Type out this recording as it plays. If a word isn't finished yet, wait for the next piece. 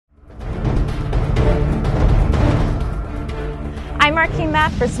I'm Marquine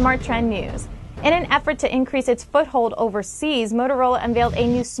Math for Smart Trend News. In an effort to increase its foothold overseas, Motorola unveiled a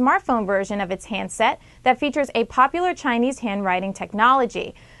new smartphone version of its handset that features a popular Chinese handwriting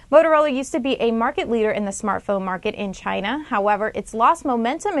technology. Motorola used to be a market leader in the smartphone market in China. However, it's lost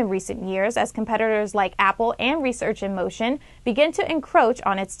momentum in recent years as competitors like Apple and Research in Motion begin to encroach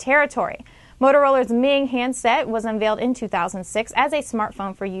on its territory. Motorola's Ming handset was unveiled in 2006 as a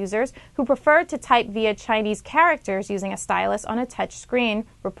smartphone for users who preferred to type via Chinese characters using a stylus on a touch screen,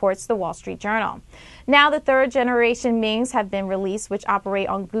 reports the Wall Street Journal. Now the third-generation Mings have been released, which operate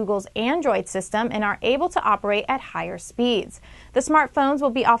on Google's Android system and are able to operate at higher speeds. The smartphones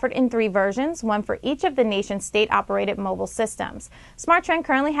will be offered in 3 versions, one for each of the nation's state-operated mobile systems. Smart Trend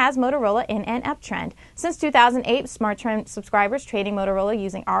currently has Motorola in an uptrend. Since 2008, Smart Trend subscribers trading Motorola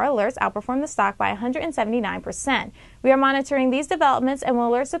using our alerts outperformed the stock by 179%. We are monitoring these developments and will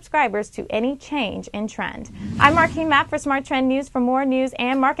alert subscribers to any change in trend. I'm Marquine Math for Smart Trend News. For more news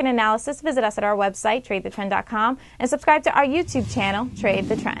and market analysis, visit us at our website, tradethetrend.com, and subscribe to our YouTube channel, Trade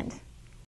the Trend.